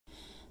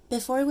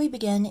Before we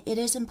begin, it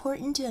is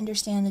important to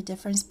understand the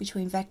difference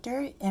between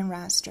vector and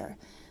raster.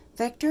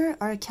 Vector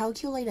are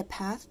calculated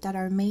paths that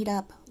are made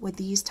up with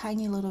these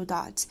tiny little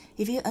dots.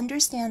 If you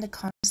understand the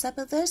concept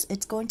of this,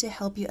 it's going to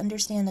help you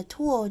understand the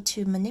tool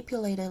to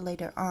manipulate it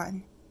later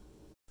on.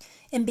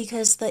 And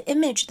because the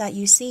image that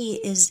you see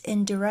is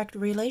in direct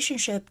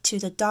relationship to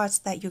the dots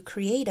that you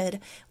created,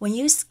 when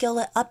you scale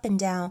it up and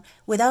down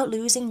without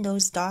losing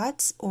those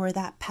dots or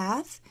that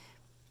path,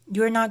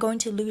 you're not going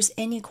to lose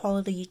any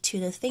quality to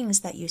the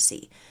things that you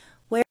see.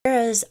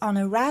 Whereas on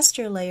a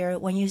raster layer,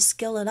 when you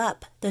scale it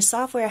up, the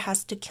software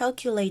has to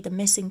calculate the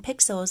missing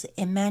pixels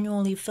and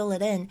manually fill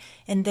it in,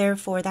 and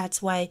therefore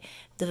that's why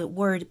the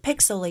word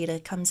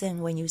pixelated comes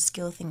in when you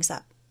scale things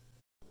up.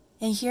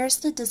 And here's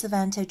the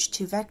disadvantage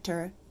to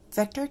vector.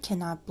 Vector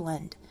cannot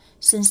blend.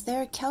 Since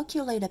they're a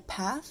calculated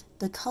path,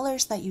 the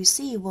colors that you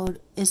see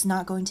is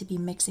not going to be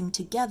mixing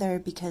together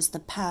because the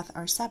paths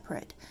are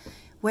separate.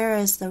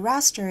 Whereas the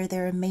raster,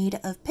 they're made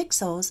of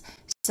pixels,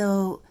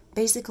 so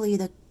basically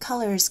the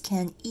colors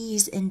can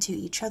ease into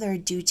each other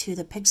due to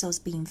the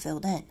pixels being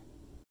filled in.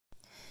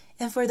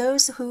 And for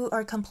those who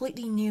are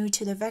completely new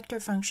to the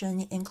vector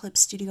function in Clip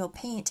Studio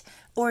Paint,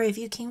 or if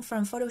you came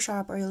from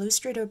Photoshop or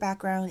Illustrator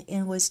background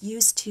and was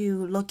used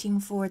to looking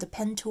for the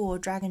pen tool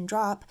drag and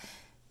drop,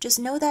 just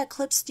know that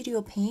Clip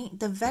Studio Paint,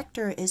 the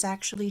vector is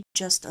actually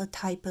just a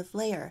type of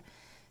layer.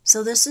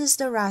 So this is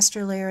the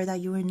raster layer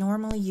that you would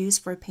normally use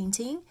for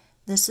painting.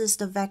 This is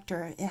the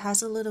vector. It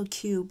has a little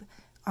cube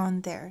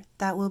on there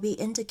that will be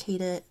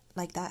indicated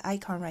like that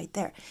icon right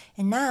there.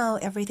 And now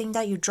everything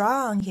that you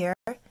draw on here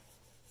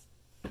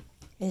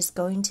is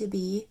going to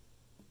be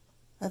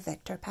a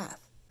vector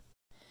path.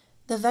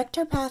 The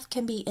vector path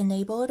can be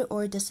enabled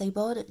or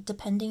disabled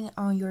depending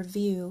on your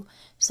view.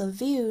 So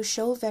view,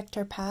 show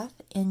vector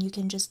path, and you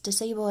can just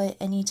disable it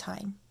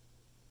anytime.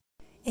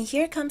 And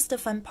here comes the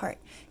fun part.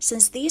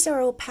 Since these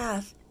are all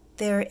paths,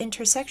 their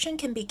intersection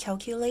can be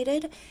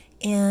calculated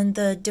and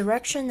the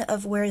direction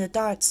of where the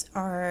dots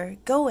are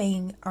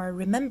going are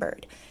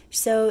remembered.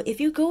 So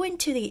if you go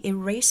into the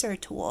eraser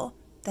tool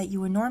that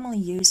you would normally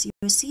use, you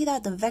will see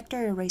that the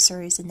vector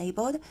eraser is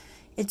enabled.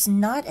 It's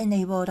not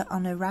enabled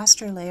on a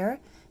raster layer,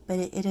 but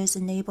it is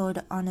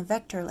enabled on a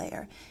vector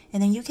layer.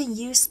 And then you can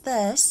use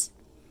this,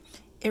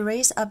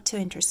 erase up to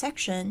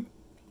intersection,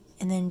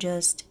 and then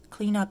just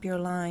clean up your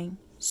line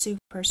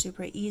super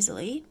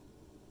easily.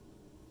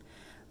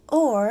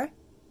 Or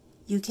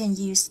you can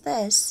use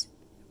this,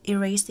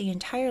 erase the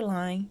entire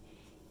line,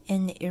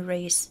 and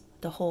erase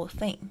the whole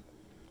thing.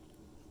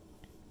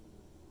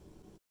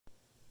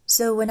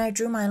 So when I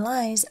drew my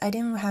lines, I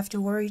didn't have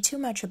to worry too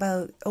much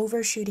about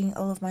overshooting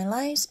all of my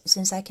lines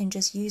since I can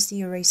just use the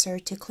eraser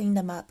to clean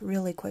them up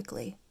really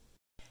quickly.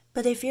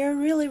 But if you're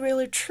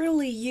really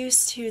truly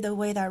used to the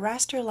way that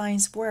raster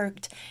lines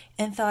worked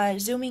and thought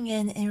zooming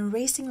in and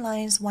erasing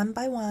lines one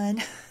by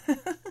one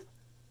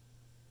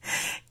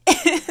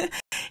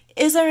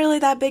isn't really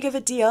that big of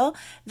a deal,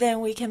 then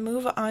we can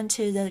move on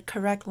to the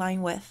correct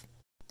line width.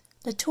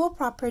 The tool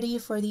property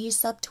for these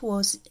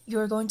subtools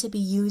you're going to be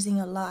using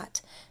a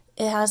lot.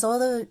 It has all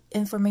the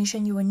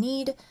information you will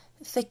need: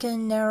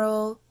 thicken,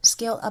 narrow,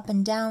 scale up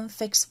and down,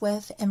 fix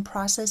width, and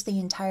process the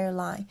entire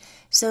line.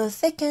 So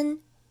thicken,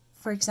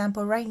 for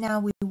example, right now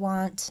we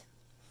want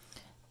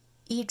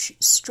each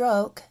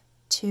stroke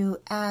to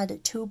add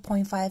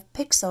 2.5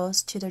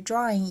 pixels to the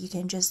drawing. You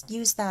can just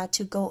use that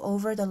to go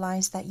over the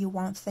lines that you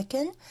want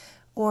thicken.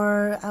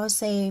 Or I would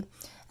say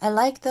I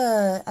like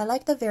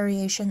the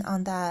variation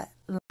on that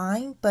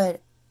line,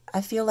 but I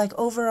feel like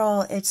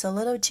overall it's a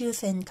little too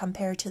thin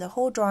compared to the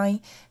whole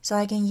drawing, so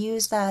I can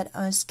use that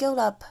scaled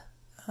up,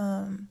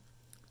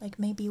 like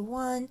maybe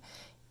 1,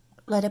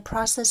 let it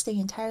process the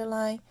entire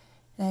line,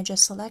 and I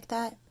just select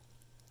that.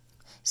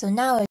 So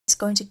now it's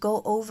going to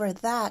go over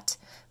that,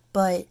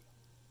 but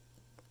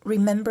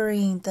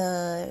remembering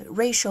the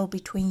ratio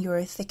between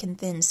your thick and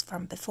thins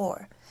from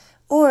before.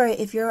 Or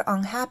if you're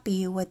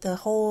unhappy with the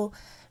whole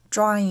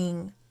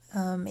drawing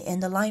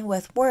and the line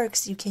width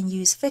works, you can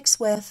use fix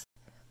width,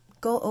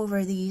 go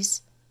over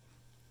these,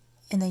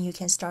 and then you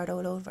can start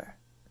all over.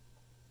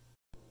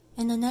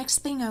 And the next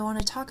thing I want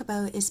to talk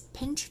about is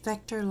pinch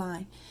vector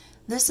line.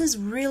 This is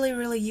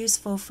really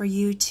useful for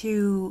you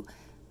to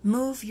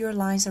move your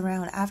lines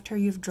around after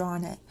you've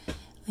drawn it.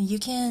 You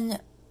can,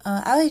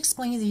 I'll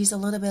explain these a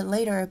little bit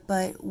later,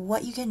 but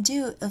what you can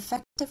do,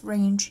 effective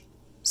range.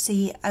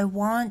 See, I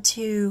want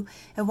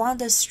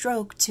the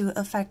stroke to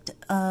affect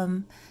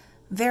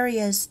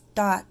various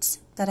dots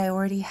that I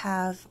already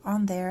have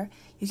on there.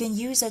 You can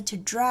use it to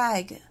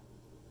drag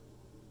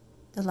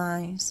the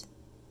lines.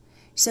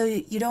 So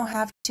you don't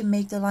have to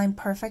make the line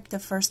perfect the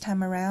first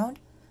time around,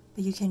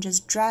 but you can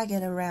just drag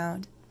it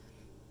around.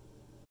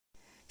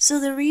 So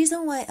the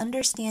reason why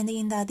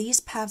understanding that these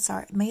paths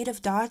are made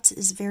of dots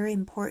is very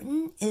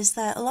important is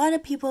that a lot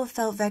of people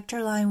felt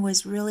vector line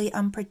was really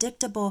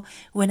unpredictable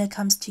when it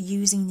comes to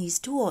using these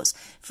tools.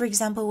 For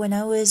example, when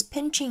I was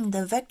pinching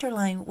the vector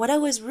line, what I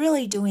was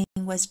really doing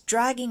was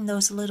dragging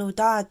those little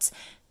dots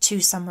to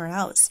somewhere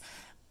else.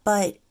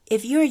 But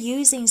if you're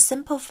using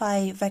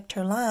simplify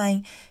vector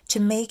line to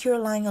make your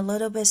line a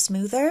little bit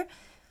smoother,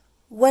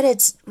 what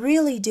it's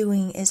really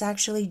doing is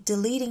actually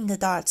deleting the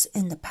dots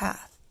in the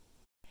path.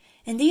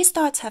 And these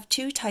dots have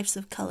two types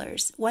of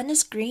colors. One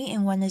is green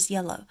and one is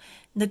yellow.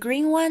 The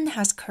green one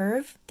has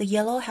curve, the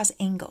yellow has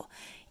angle.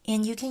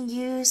 And you can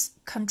use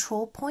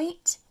control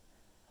point,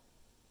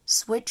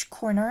 switch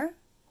corner,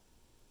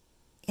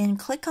 and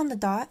click on the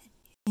dot,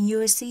 and you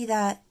will see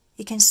that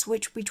it can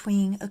switch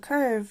between a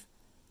curve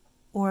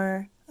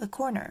or a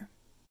corner.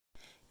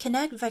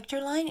 Connect vector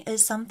line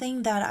is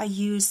something that I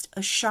used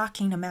a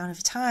shocking amount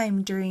of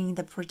time during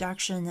the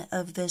production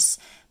of this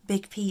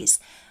big piece.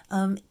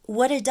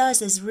 What it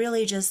does is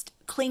really just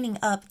cleaning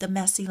up the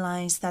messy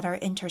lines that are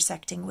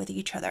intersecting with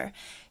each other.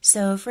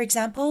 So for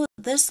example,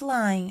 this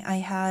line I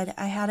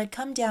had it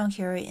come down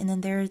here, and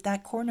then there's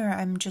that corner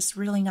I'm just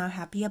really not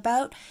happy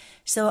about.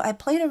 So I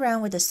played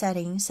around with the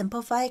setting,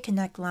 simplify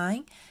connect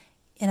line,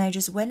 and I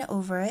just went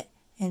over it,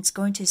 and it's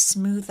going to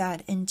smooth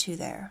that into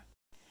there.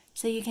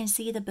 So you can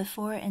see the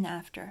before and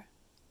after.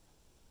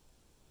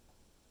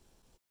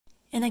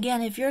 And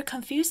again, if you're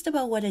confused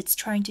about what it's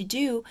trying to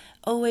do,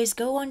 always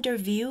go under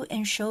View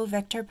and Show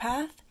Vector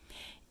Path,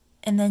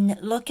 and then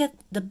look at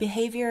the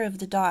behavior of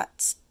the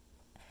dots.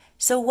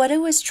 So what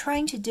it was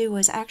trying to do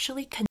was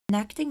actually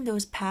connecting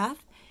those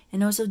paths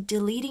and also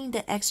deleting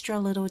the extra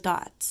little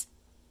dots.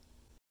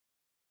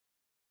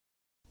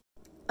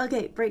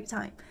 Okay, break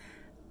time.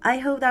 I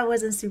hope that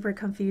wasn't super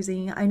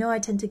confusing. I know I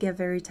tend to get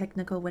very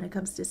technical when it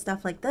comes to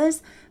stuff like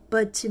this,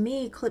 but to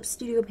me, Clip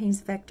Studio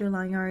Paint's vector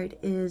line art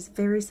is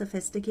very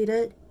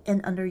sophisticated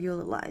and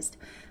underutilized.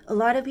 A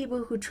lot of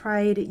people who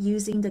tried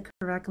using the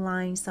correct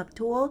line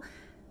subtool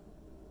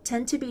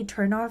tend to be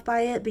turned off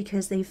by it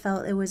because they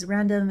felt it was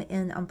random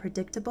and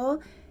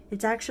unpredictable.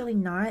 It's actually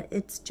not.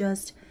 It's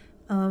just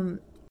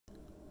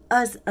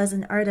us as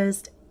an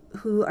artist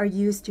who are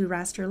used to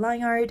raster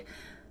line art,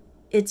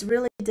 it's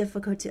really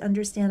difficult to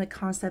understand the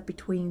concept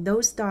between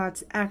those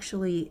dots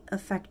actually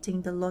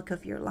affecting the look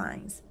of your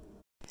lines.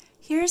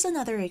 Here's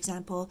another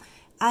example.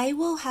 I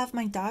will have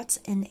my dots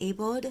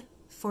enabled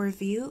for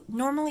view.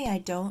 Normally I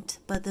don't,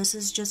 but this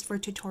is just for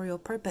tutorial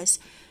purpose.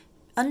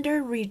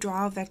 Under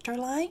redraw vector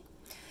line,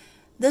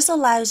 this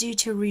allows you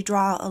to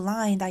redraw a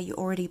line that you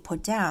already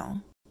put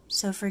down.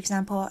 So for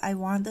example, I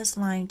want this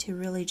line to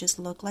really just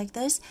look like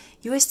this.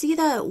 You will see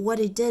that what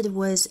it did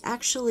was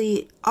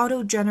actually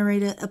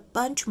auto-generated a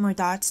bunch more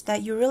dots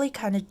that you really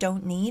kind of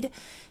don't need.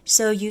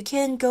 So you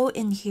can go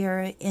in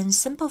here and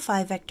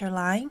simplify vector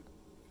line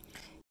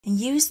and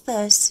use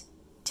this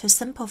to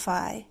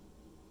simplify,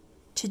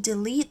 to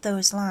delete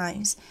those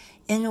lines.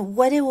 And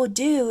what it will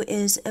do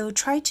is it will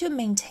try to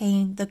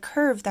maintain the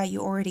curve that you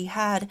already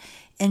had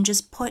and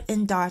just put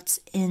in dots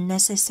in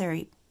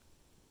necessary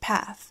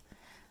path.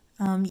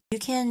 You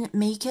can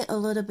make it a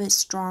little bit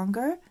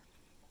stronger,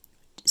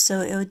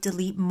 so it will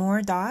delete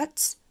more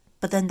dots,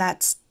 but then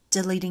that's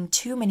deleting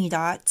too many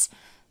dots.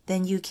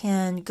 Then you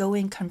can go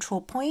in control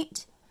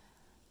point.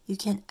 You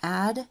can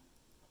add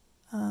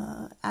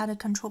a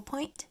control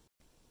point.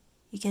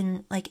 You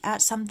can like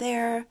add some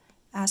there,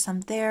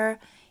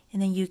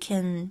 and then you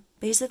can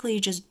basically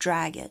just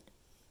drag it.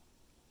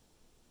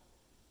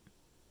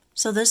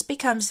 So this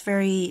becomes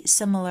very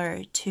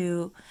similar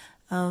to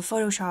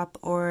Photoshop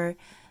or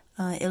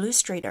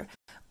Illustrator,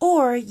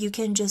 or you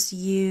can just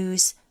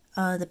use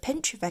the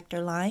pinch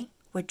vector line,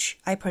 which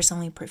I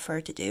personally prefer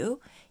to do,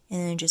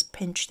 and then just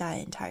pinch that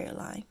entire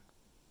line.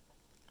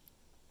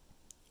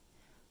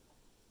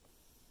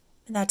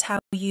 And that's how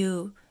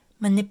you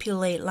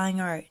manipulate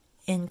line art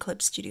in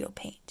Clip Studio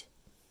Paint.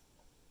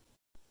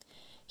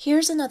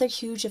 Here's another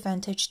huge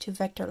advantage to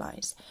vector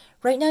lines.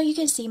 Right now you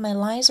can see my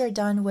lines are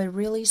done with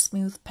really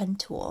smooth pen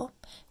tool.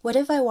 What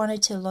if I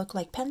wanted to look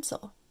like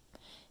pencil?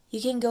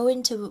 You can go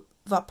into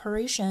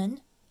Operation,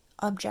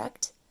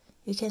 Object,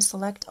 you can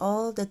select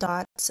all the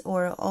dots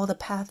or all the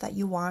path that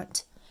you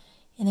want,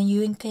 and then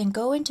you can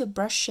go into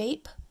brush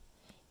shape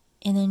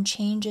and then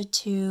change it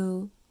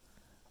to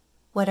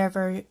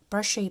whatever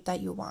brush shape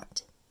that you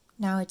want.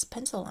 Now it's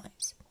pencil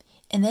lines.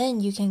 And then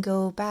you can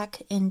go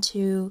back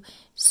into,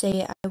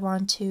 say I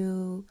want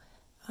to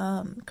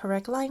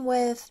correct line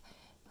width,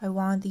 I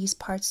want these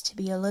parts to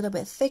be a little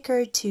bit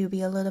thicker, to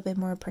be a little bit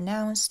more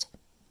pronounced.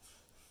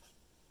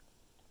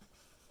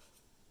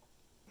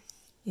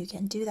 You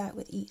can do that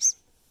with ease.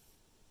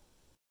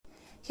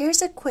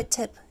 Here's a quick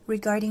tip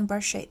regarding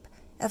brush shape.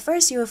 At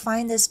first you will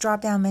find this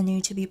drop-down menu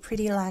to be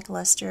pretty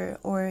lackluster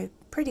or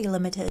pretty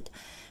limited.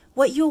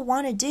 What you'll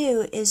want to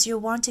do is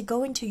you'll want to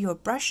go into your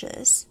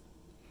brushes,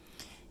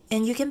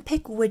 and you can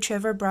pick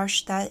whichever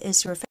brush that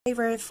is your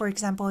favorite. For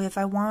example, if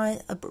I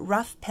want a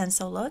rough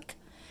pencil look,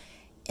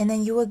 and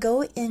then you will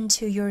go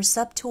into your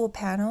subtool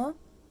panel,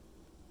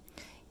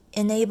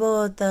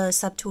 enable the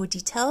subtool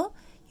detail,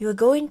 you will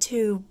go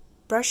into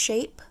brush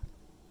shape,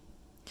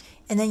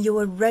 and then you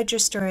will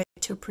register it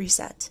to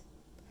preset.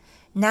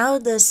 Now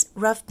this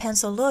rough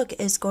pencil look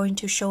is going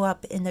to show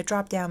up in the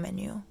drop-down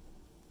menu.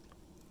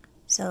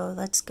 So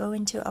let's go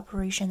into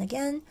Operation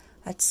again,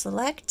 let's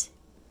select,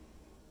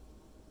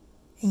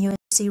 and you'll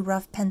see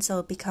rough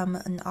pencil become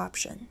an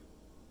option.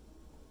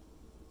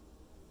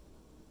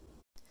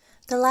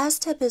 The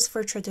last tip is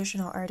for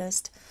traditional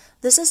artists.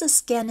 This is a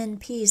scan-in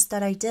piece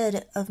that I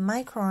did of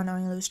Micron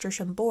on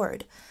illustration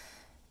board.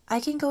 I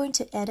can go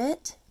into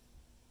Edit,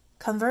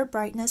 Convert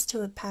Brightness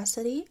to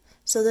Opacity.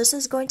 So this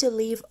is going to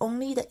leave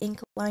only the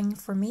ink line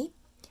for me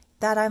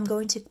that I'm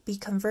going to be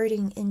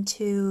converting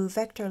into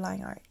vector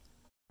line art.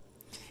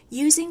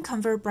 Using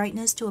Convert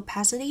Brightness to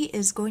Opacity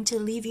is going to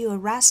leave you a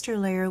raster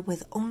layer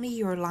with only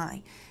your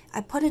line.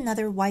 I put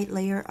another white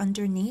layer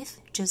underneath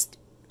just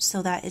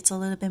so that it's a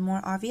little bit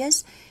more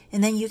obvious,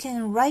 and then you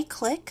can right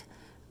click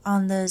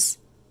on this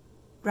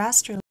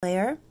raster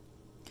layer,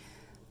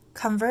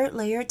 convert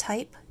layer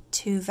type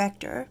to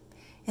vector,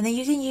 and then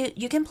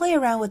you can play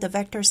around with the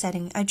vector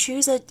setting. I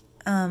choose 8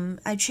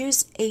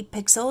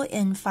 pixel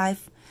in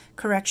 5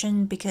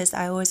 correction because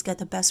I always get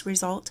the best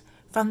result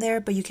from there,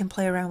 but you can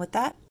play around with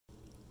that.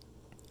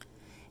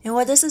 And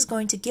what this is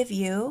going to give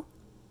you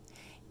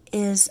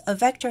is a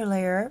vector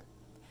layer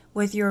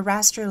with your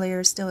raster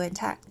layer still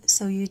intact.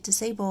 So you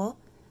disable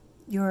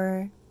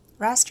your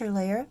raster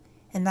layer,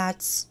 and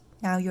that's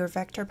now your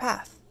vector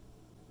path.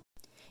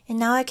 And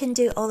now I can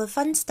do all the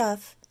fun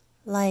stuff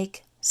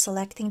like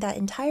selecting that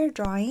entire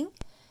drawing,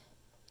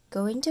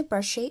 going to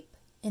brush shape,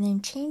 and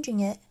then changing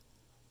it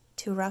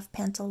to rough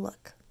pencil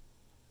look.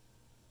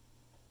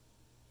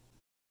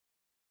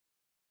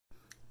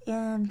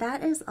 And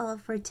that is all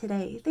for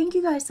today. Thank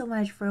you guys so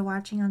much for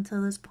watching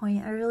until this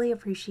point. I really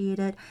appreciate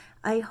it.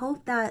 I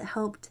hope that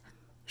helped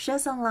shed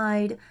some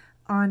light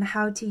on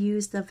how to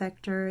use the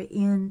vector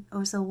and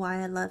also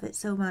why I love it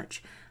so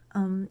much.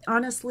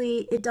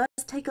 Honestly, it does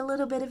take a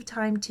little bit of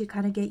time to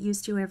kind of get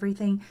used to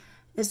everything,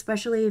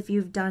 especially if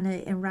you've done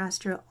it in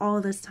raster all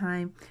this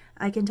time.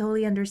 I can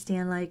totally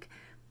understand like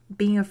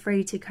being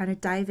afraid to kind of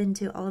dive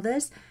into all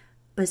this.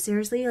 But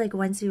seriously, like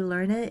once you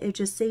learn it, it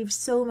just saves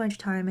so much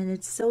time and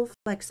it's so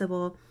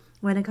flexible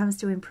when it comes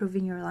to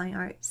improving your line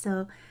art.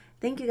 So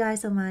thank you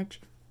guys so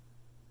much.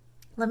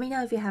 Let me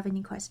know if you have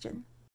any questions.